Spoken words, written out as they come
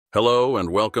Hello and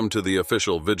welcome to the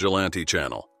official Vigilante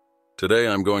channel. Today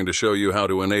I'm going to show you how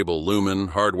to enable Lumen,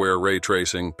 hardware ray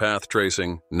tracing, path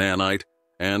tracing, Nanite,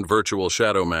 and virtual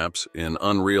shadow maps in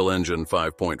Unreal Engine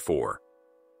 5.4.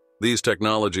 These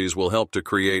technologies will help to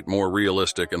create more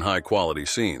realistic and high-quality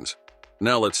scenes.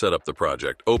 Now let's set up the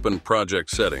project. Open Project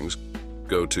Settings,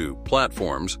 go to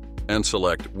Platforms, and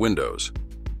select Windows.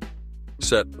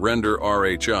 Set Render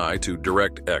RHI to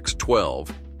DirectX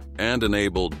 12 and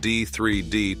enable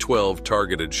D3D12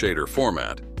 targeted shader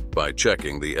format by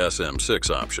checking the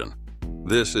SM6 option.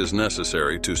 This is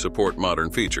necessary to support modern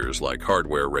features like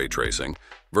hardware ray tracing,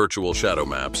 virtual shadow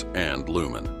maps, and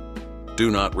Lumen.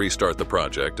 Do not restart the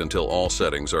project until all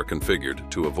settings are configured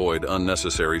to avoid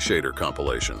unnecessary shader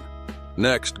compilation.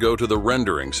 Next, go to the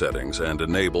rendering settings and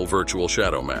enable virtual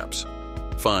shadow maps.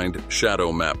 Find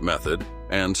Shadow Map method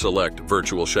and select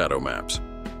Virtual Shadow Maps.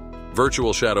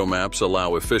 Virtual shadow maps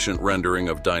allow efficient rendering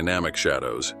of dynamic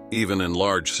shadows, even in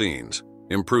large scenes,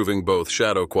 improving both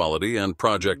shadow quality and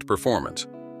project performance.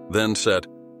 Then set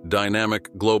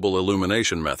Dynamic Global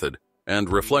Illumination method and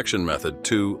Reflection method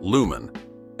to Lumen,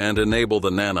 and enable the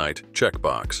Nanite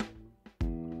checkbox.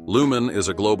 Lumen is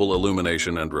a global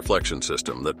illumination and reflection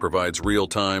system that provides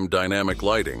real-time dynamic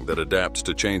lighting that adapts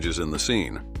to changes in the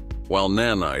scene, while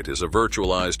Nanite is a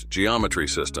virtualized geometry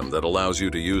system that allows you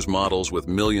to use models with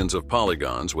millions of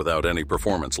polygons without any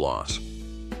performance loss.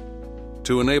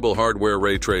 To enable hardware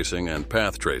ray tracing and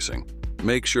path tracing,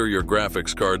 make sure your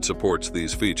graphics card supports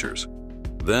these features.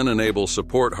 Then enable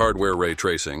Support Hardware Ray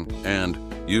Tracing and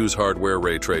Use Hardware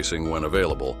Ray Tracing when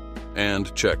available,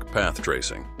 and check Path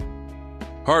Tracing.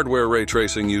 Hardware ray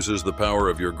tracing uses the power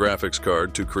of your graphics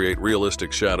card to create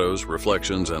realistic shadows,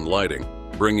 reflections, and lighting,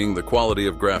 bringing the quality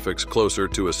of graphics closer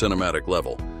to a cinematic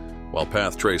level, while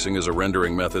path tracing is a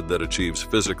rendering method that achieves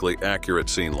physically accurate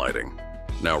scene lighting.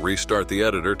 Now restart the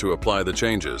editor to apply the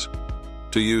changes.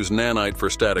 To use Nanite for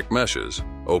static meshes,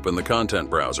 open the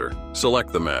content browser,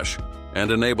 select the mesh,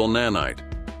 and enable Nanite.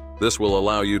 This will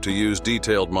allow you to use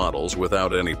detailed models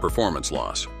without any performance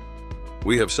loss.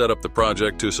 We have set up the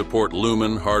project to support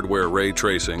Lumen, hardware ray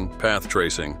tracing, path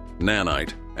tracing,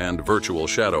 Nanite, and virtual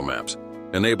shadow maps,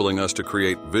 enabling us to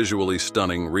create visually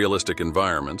stunning, realistic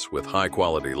environments with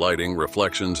high-quality lighting,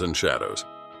 reflections, and shadows.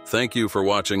 Thank you for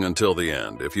watching until the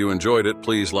end. If you enjoyed it,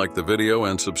 please like the video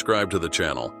and subscribe to the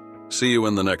channel. See you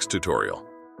in the next tutorial.